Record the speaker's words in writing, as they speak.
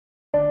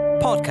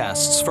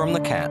Podcasts from The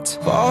Cat.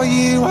 For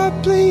you, I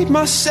bleed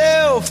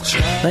myself.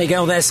 There you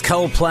go, there's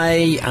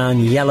Coldplay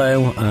and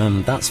Yellow.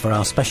 That's for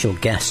our special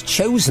guest,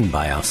 chosen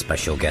by our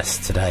special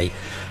guest today,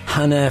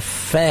 Hannah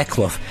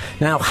Fairclough.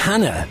 Now,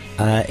 Hannah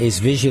is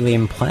visually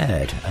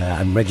impaired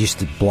and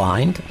registered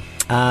blind,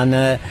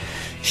 and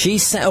she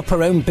set up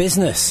her own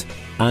business,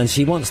 and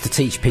she wants to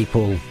teach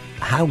people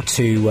how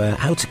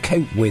to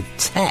cope with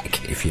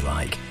tech, if you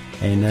like,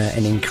 in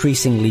an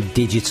increasingly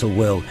digital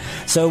world.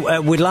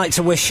 So we'd like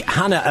to wish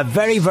Hannah a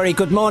very, very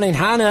good morning.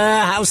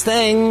 Hannah, how's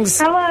things?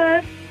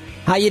 Hello.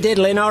 How you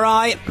diddling, all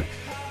right?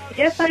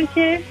 Yes, thank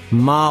you.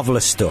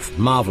 Marvellous stuff,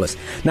 marvellous.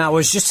 Now, I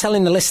was just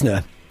telling the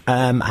listener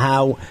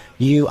how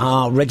you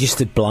are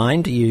registered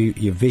blind,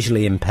 you're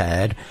visually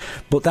impaired,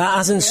 but that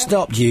hasn't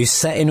stopped you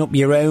setting up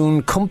your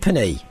own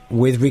company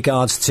with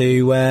regards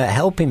to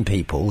helping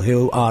people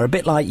who are a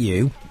bit like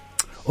you,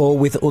 or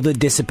with other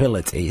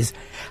disabilities,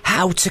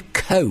 how to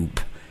cope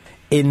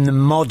in the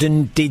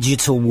modern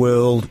digital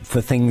world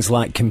for things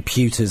like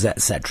computers,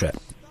 etc.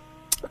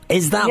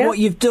 Is that what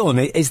you've done?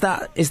 Is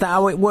that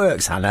how it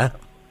works, Hannah?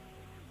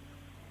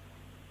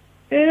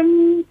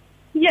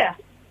 Yeah.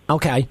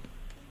 Okay.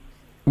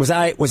 Was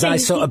I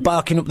sort of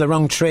barking up the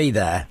wrong tree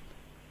there?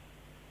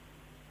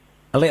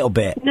 A little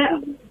bit.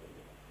 No.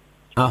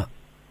 Oh.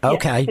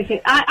 Okay. Yeah,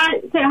 okay.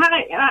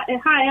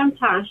 Hi, I'm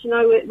Tash, and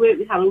I work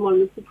with Hannah, one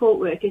of the support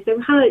workers. So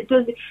Hannah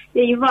does,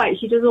 yeah, you're right,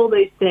 she does all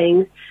those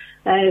things.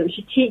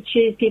 She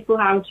teaches people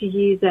how to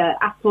use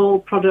Apple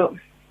products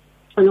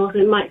and also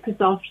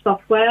Microsoft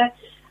software.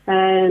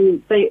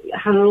 But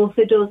Hannah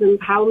also does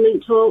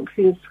empowerment talks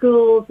in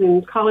schools,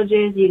 in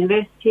colleges,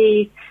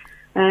 universities.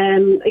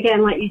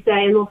 Again, like you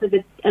say, and also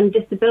the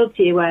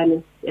disability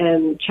awareness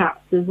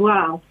chats as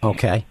well.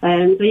 Okay.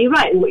 So you're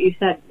right in what you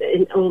said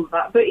in all of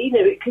that, but you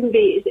know it can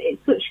be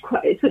it's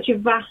such a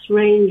vast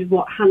range of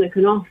what Hannah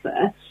can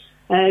offer.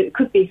 It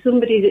could be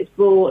somebody that's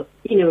bought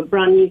a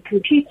brand new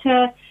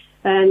computer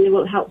and they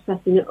want help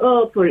setting it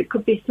up, or it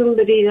could be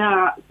somebody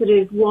that sort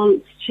of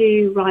wants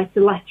to write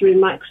a letter in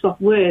Microsoft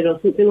Word or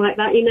something like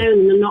that, and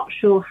they're not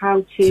sure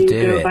how to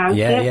go about it.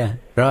 Yeah,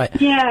 right.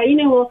 Yeah,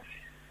 or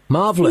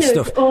marvellous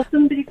stuff. Or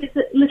somebody that's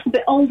a little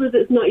bit older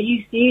that's not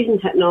used to using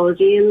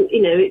technology, and,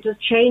 it does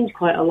change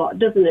quite a lot,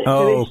 doesn't it?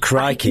 Oh, so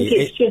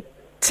crikey.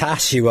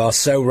 Tash, you are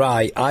so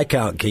right. I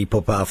can't keep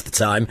up half the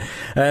time.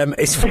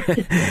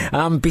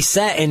 I'm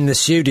beset in the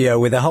studio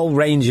with a whole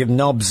range of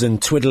knobs and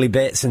twiddly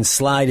bits and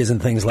sliders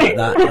and things like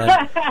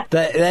that.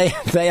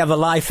 They have a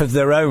life of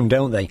their own,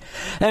 don't they?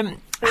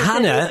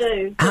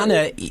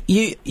 Hannah,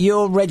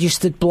 you're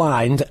registered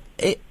blind.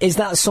 Is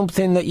that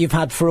something that you've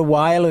had for a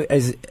while?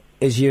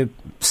 Has your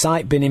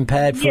sight been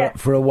impaired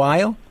for a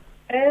while?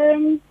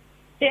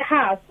 It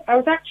has. I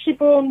was actually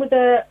born with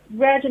a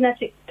rare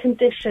genetic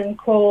condition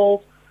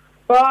called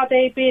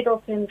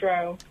Bardet-Biedl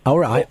syndrome. All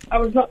right. I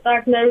was not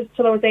diagnosed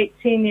till I was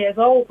 18 years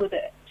old with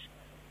it.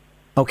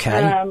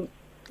 Okay.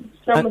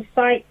 So my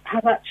sight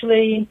has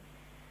actually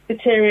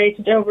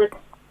deteriorated over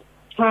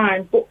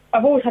time, but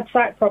I've always had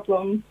sight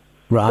problems.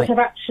 Right. But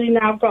I've actually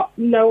now got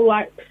no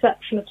light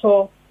perception at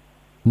all.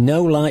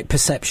 No light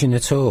perception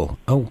at all?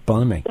 Oh,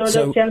 blimey. So I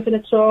don't see anything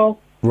at all.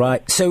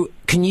 Right. So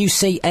can you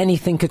see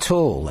anything at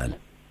all, then?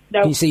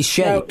 No. Can you see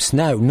shapes?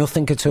 No,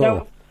 nothing at all?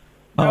 No.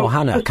 Oh,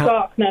 Hannah. Just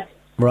darkness.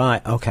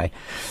 Right, okay.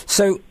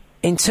 So,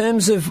 in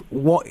terms of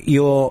what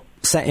you're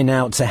setting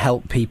out to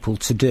help people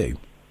to do,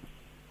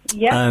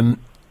 if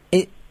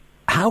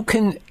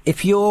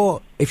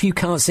you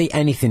can't see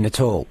anything at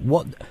all,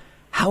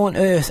 how on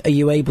earth are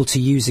you able to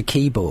use a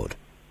keyboard?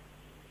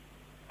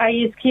 I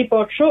use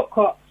keyboard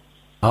shortcuts.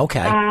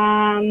 Okay.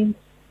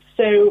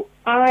 So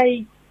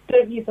I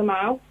don't use a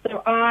mouse,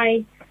 so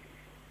I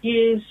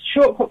use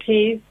shortcut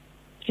keys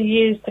to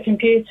use the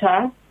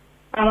computer,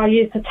 and I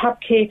use the tab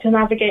key to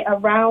navigate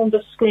around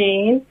the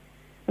screen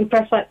and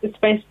press like the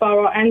space bar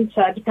or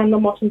enter, depending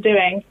on what I'm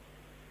doing.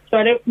 So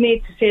I don't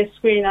need to see a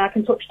screen, I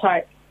can touch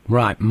type.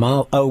 Right,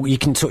 you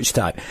can touch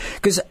type.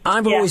 Because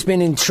I've always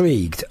been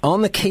intrigued.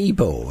 On the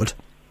keyboard,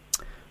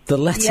 the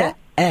letter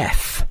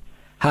F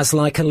has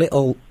like a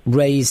little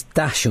raised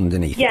dash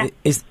underneath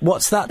it.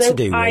 What's that to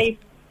do with?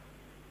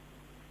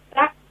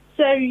 That's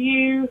so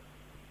you,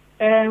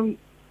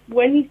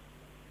 when you,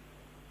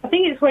 I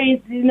think it's where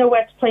you know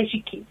where to place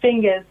your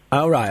fingers.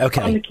 Oh, right,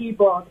 okay. On the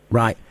keyboard.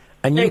 Right.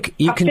 And so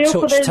you can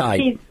touch type.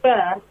 Keys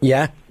first.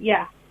 Yeah?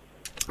 Yeah.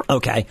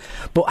 Okay.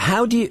 But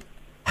how do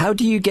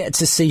you get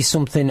to see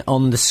something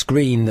on the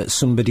screen that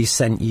somebody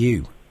sent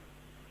you?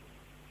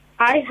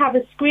 I have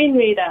a screen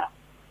reader.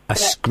 A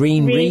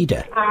screen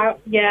reader?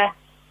 Yeah.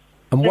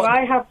 And so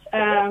I have,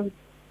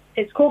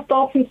 it's called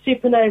Dolphin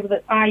Supernova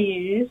that I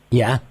use.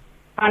 Yeah.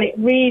 And it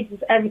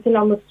reads everything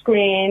on the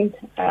screen,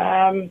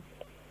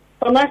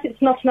 unless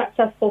it's not an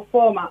accessible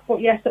format.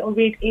 But yes, it'll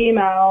read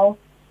email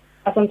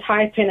as I'm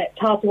typing. It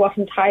tells me what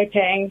I'm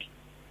typing.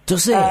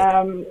 Does it?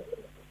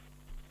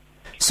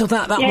 So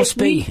that must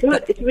be...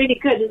 It's really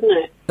good, isn't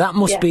it? That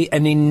must be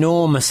an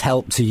enormous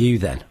help to you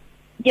then.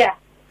 Yeah.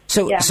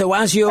 So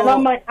as you're... And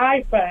on my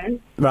iPhone,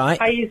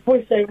 right, I use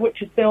VoiceOver,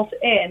 which is built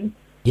in.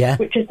 Yeah.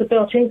 which is the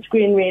built-in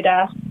screen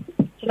reader.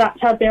 So that's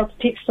how I'd be able to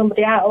teach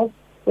somebody else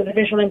with a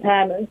visual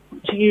impairment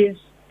to use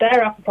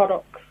their Apple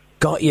products.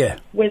 Got you.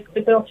 With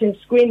the built-in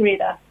screen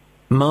reader.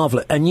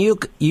 Marvellous. And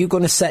you're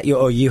going to set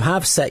you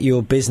have set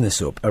your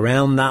business up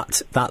around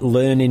that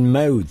learning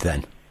mode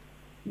then?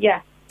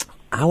 Yeah.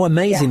 How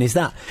amazing is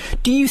that?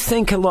 Do you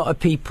think a lot of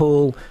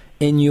people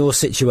in your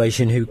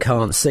situation who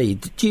can't see,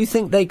 do you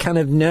think they kind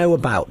of know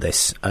about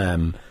this,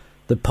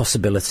 the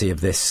possibility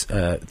of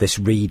this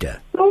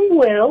reader? Some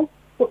will,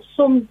 but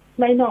some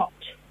may not.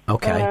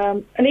 Okay.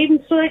 And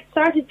even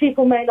sighted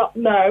people may not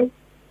know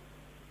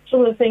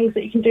some of the things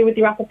that you can do with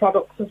your Apple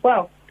products as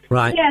well.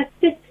 Right. Yeah,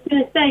 just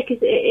going to say, because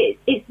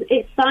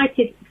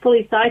it's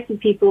fully sighted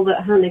people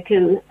that Hannah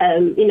can,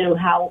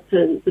 help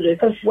and sort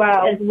of... As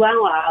well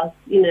as,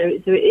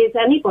 so it's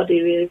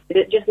anybody really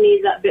that just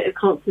needs that bit of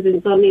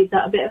confidence or needs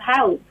that bit of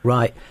help.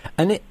 Right.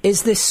 And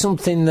is this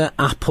something that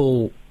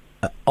Apple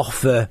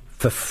offer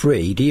for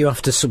free? Do you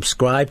have to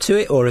subscribe to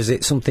it, or is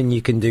it something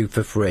you can do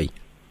for free?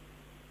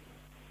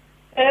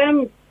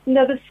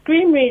 No, the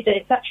screen reader,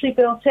 it's actually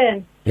built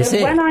in. Is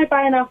it? When I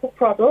buy an Apple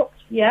product,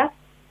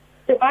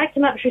 so I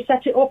can actually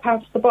set it up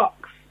out of the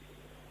box.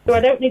 So I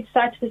don't need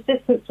sighted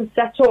assistance to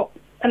set up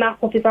an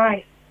Apple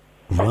device.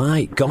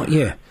 Right, got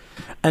you.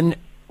 And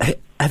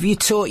have you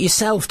taught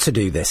yourself to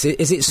do this?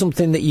 Is it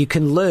something that you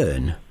can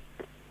learn?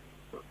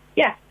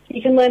 Yeah,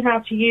 you can learn how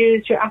to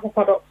use your Apple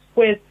products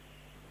with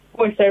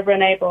VoiceOver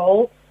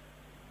enabled.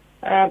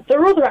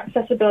 There are other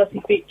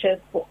accessibility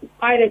features, but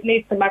I don't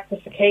need the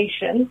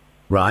magnification.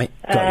 Right,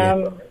 got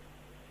you.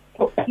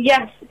 But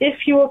yes,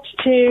 if you were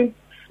to,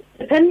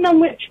 depending on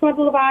which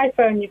model of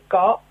iPhone you've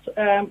got,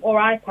 or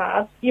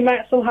iPad, you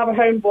might still have a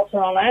home button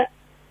on it.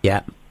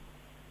 Yeah.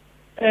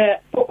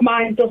 But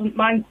mine doesn't.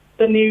 Mine's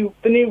the new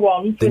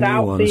ones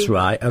without new ones,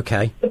 right,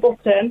 okay. the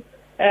button.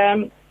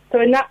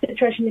 So in that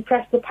situation, you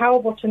press the power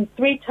button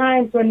 3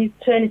 times when you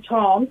turn it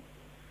on,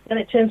 and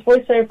it turns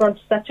VoiceOver on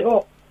to set it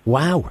up.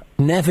 Wow,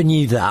 never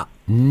knew that.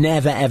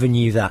 Never ever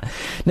knew that.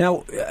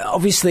 Now,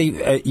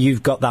 obviously,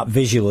 you've got that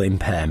visual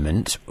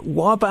impairment.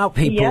 What about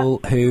people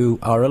who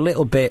are a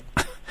little bit,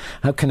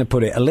 how can I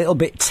put it, a little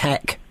bit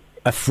tech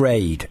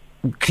afraid?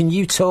 Can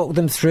you talk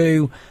them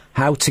through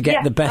how to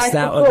get the best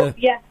out of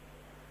the...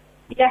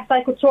 Yes,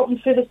 I could talk them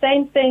through the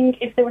same thing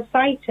if they were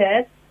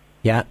sighted,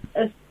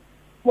 as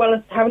well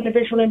as having a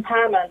visual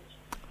impairment.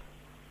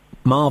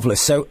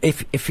 Marvellous. So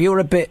if you're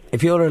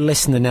a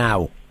listener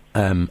now,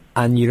 and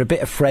you're a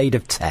bit afraid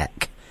of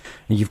tech,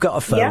 and you've got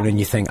a phone and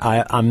you think,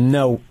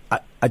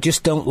 I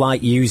just don't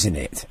like using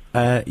it,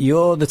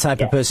 you're the type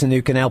of person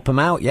who can help them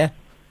out, yeah?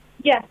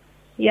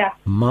 Yeah.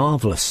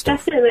 Marvellous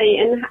stuff. Definitely,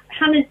 and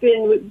Hannah's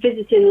been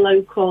visiting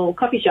local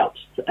coffee shops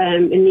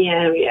in the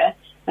area,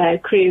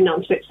 Crewe,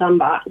 Nantwich,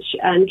 Sandbach,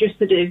 and just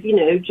sort of,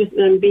 just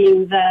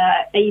being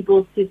there,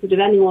 able to sort of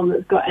anyone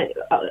that's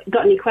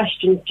got any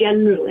questions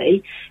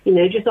generally,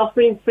 just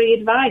offering free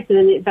advice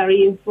and a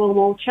very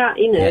informal chat,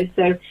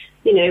 so,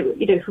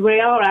 if we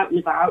are out and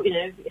about,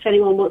 if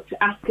anyone wants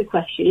to ask a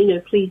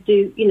question, please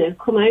do,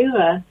 come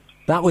over.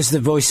 That was the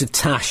voice of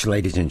Tash,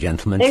 ladies and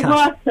gentlemen. It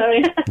was,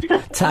 sorry.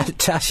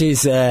 Tash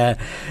is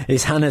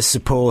Hannah's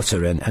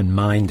supporter and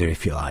minder,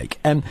 if you like.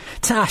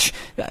 Tash,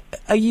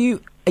 are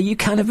you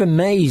kind of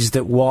amazed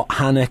at what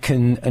Hannah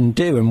can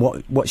do and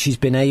what she's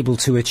been able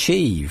to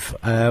achieve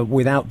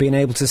without being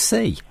able to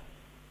see?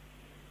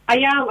 I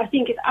am. I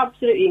think it's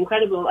absolutely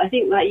incredible. I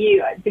think like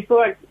you,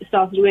 before I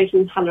started working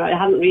with Hannah, I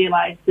hadn't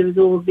realised there was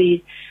all of these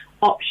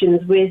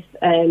options with,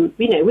 with an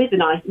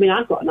iPhone. I mean,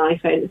 I've got an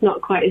iPhone. It's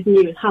not quite as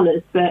new as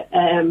Hannah's, but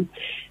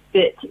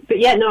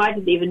yeah, no, I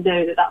didn't even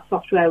know that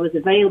software was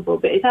available.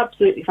 But it's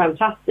absolutely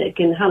fantastic.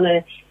 And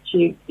Hannah,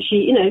 she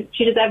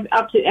does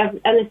absolutely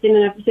anything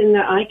and everything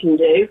that I can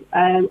do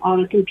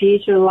on a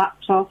computer, a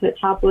laptop, a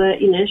tablet.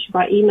 She'll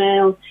write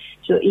emails.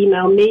 She'll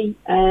email me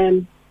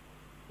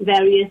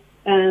various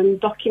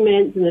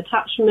documents and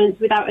attachments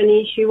without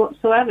any issue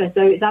whatsoever.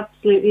 So it's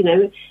absolutely,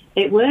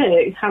 it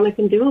works. Hannah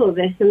can do all of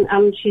this,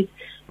 and she's,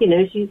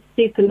 she's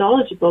super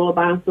knowledgeable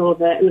about all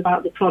that and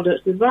about the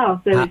products as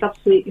well. So it's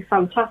absolutely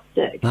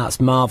fantastic.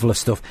 That's marvellous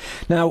stuff.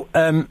 Now,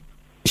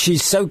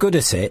 she's so good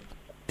at it,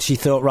 she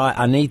thought, right,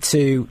 I need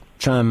to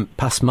try and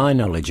pass my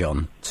knowledge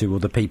on to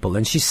other people,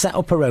 and she's set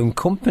up her own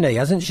company,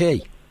 hasn't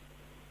she?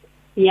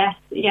 Yes,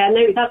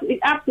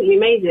 it's absolutely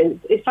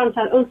amazing. It's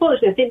fantastic.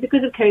 Unfortunately, I think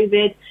because of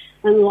COVID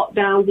and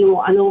lockdowns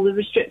and all the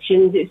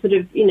restrictions, it sort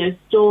of,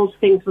 stalled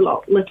things for a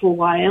little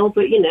while.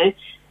 But,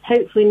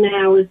 hopefully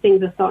now as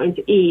things are starting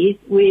to ease,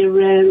 we're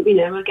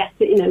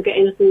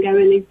getting us and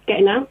going and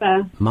getting out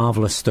there.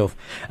 Marvellous stuff.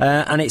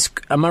 And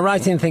am I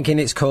right in thinking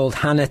it's called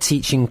Hannah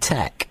Teaching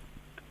Tech?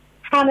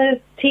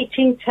 Hannah's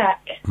Teaching Tech,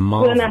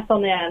 with an S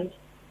on the end.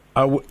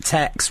 Oh,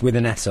 Techs with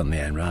an S on the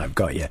end, right, I've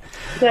got you.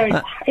 So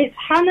it's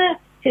Hannah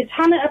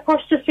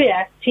apostrophe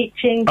S,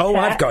 Teaching Tech. Oh,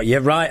 I've got you,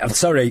 right, I'm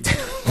sorry.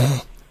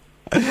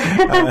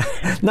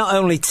 Not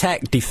only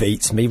tech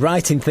defeats me,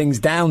 writing things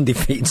down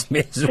defeats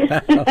me as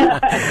well.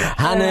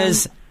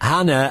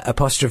 Hannah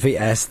apostrophe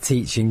S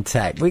teaching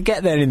tech. We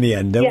get there in the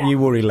end, don't you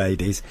worry,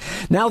 ladies.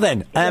 Now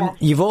then,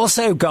 you've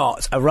also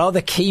got a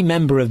rather key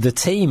member of the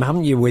team,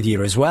 haven't you, with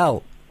you as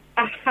well?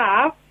 I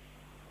have.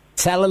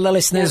 Tell the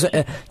listeners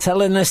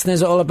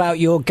all about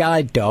your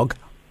guide dog.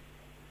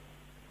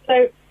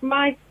 So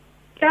my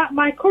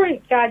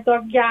current guide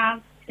dog,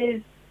 Yaz,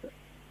 is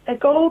a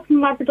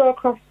golden Labrador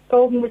cross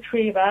golden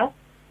retriever.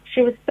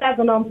 She was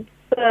 7 on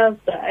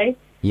Thursday.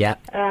 Yeah.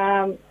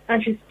 And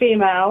she's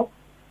female,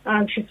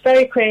 and she's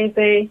very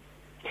crazy,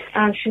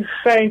 and she's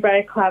very,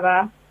 very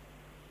clever.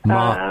 She's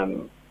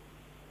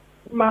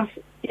my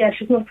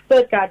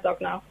third guide dog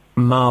now.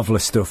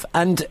 Marvellous stuff.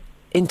 And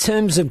in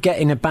terms of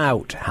getting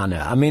about,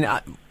 Hannah, I mean,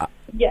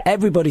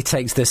 everybody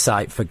takes their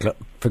sight for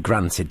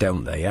granted,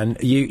 don't they? And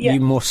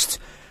you must.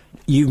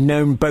 You've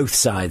known both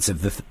sides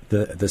of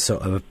the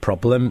sort of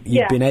problem.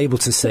 You've been able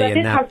to see. I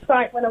did have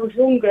sight when I was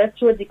younger,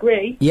 to a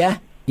degree. Yeah,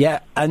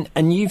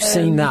 and you've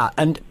seen that,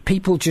 and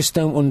people just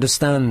don't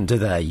understand, do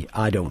they?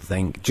 I don't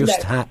think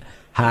just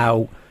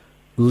how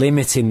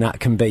limiting that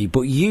can be.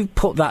 But you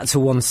put that to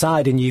one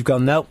side, and you've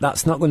gone, nope,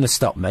 that's not going to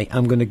stop me.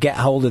 I'm going to get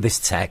hold of this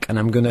tech, and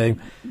I'm going to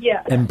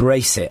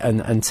embrace it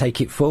and take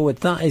it forward.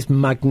 That is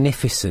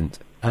magnificent.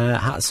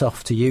 Hats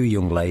off to you,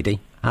 young lady.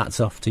 Hats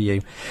off to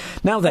you.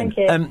 Now then.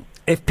 Thank you.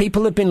 If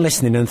people have been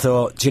listening and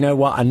thought, do you know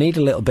what, I need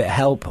a little bit of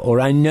help,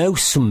 or I know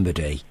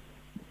somebody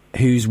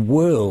whose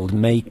world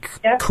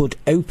could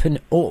open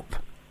up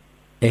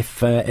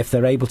if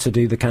they're able to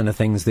do the kind of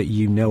things that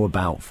you know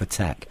about for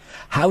tech,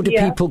 how do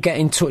people get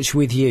in touch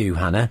with you,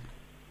 Hannah?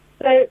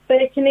 So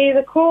they can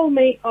either call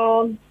me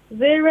on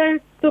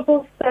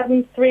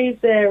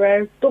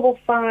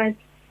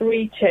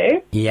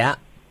 077305532. Yeah.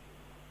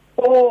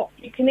 Or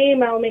you can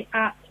email me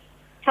at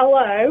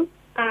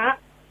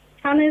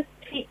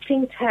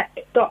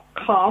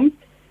hello@hannahsteachingtech.com.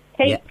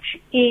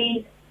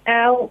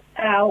 HELLO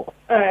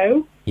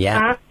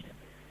at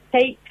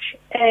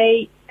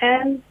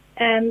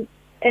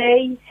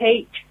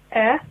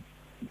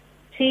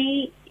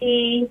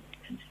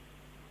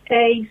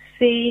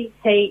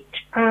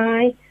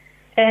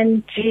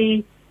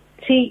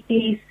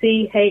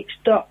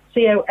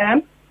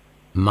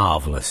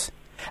Marvellous.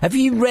 Have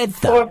you read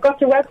that? Or I've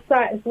got a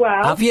website as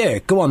well. Have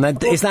you? Go on then.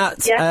 Is that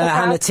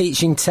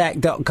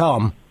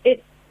HannahTeachingTech.com?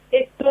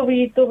 It's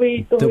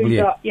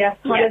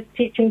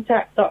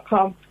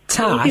www.hannahsteachingtech.com.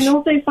 Tash? You can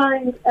also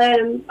find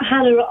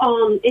Hannah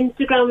on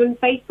Instagram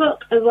and Facebook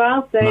as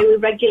well, so we're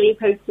regularly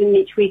posting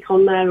each week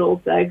on there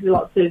also. There's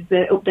lots of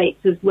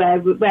updates of where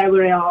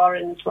we are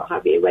and what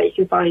have you, where you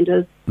can find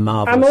us.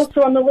 Marvellous. I'm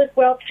also on the Live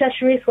Well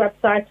Cheshire East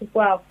website as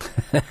well.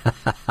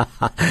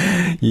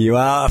 You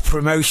are a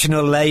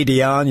promotional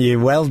lady, aren't you?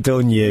 Well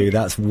done, you.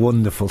 That's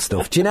wonderful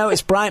stuff. Do you know,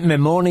 it's bright my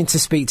morning to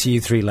speak to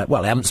you three.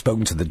 Well, I haven't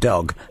spoken to the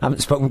dog. I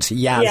haven't spoken to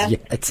Yaz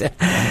yet.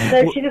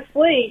 No, she's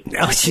asleep.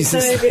 Oh, she's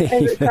asleep.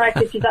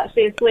 She's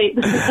actually asleep.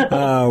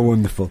 Oh,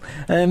 wonderful.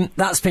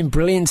 That's been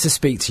brilliant to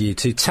speak to you.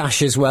 To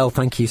Tash as well,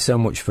 thank you so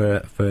much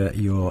for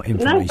your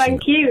information. No,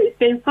 thank you. It's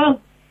been fun.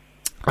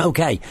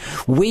 Okay,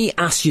 we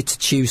asked you to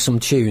choose some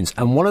tunes,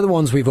 and one of the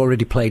ones we've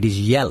already played is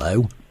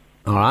Yellow.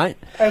 All right.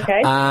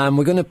 Okay.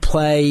 We're going to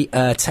play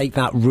Take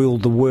That, Rule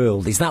the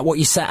World. Is that what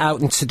you set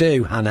out to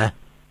do, Hannah?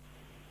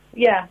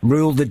 Yeah.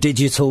 Rule the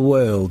digital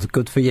world.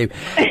 Good for you.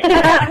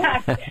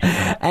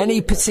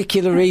 Any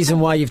particular reason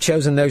why you've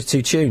chosen those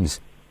two tunes?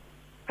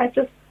 I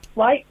just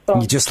like them.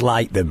 You just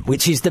like them,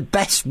 which is the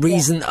best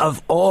reason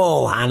of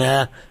all,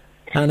 Hannah.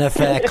 Hannah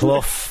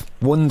Fairclough,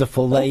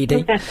 wonderful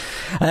lady.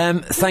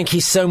 Thank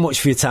you so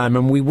much for your time,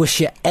 and we wish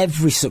you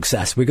every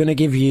success. We're going to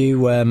give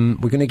you, we're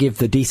going to give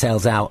the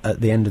details out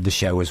at the end of the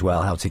show as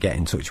well, how to get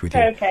in touch with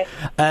you. Okay.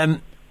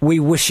 We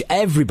wish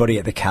everybody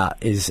at the Cat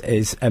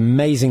is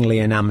amazingly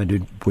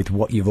enamoured with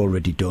what you've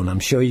already done.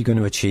 I'm sure you're going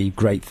to achieve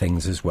great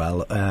things as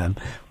well,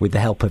 with the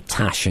help of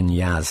Tash and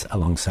Yaz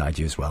alongside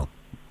you as well.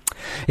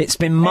 It's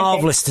been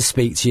marvellous to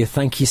speak to you.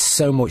 Thank you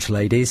so much,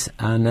 ladies.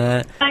 And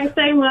thanks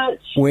so much.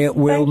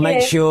 We'll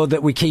make sure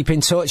that we keep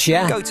in touch,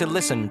 yeah? Go to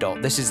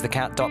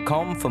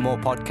listen.thisisthecat.com for more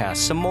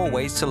podcasts and more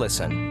ways to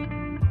listen.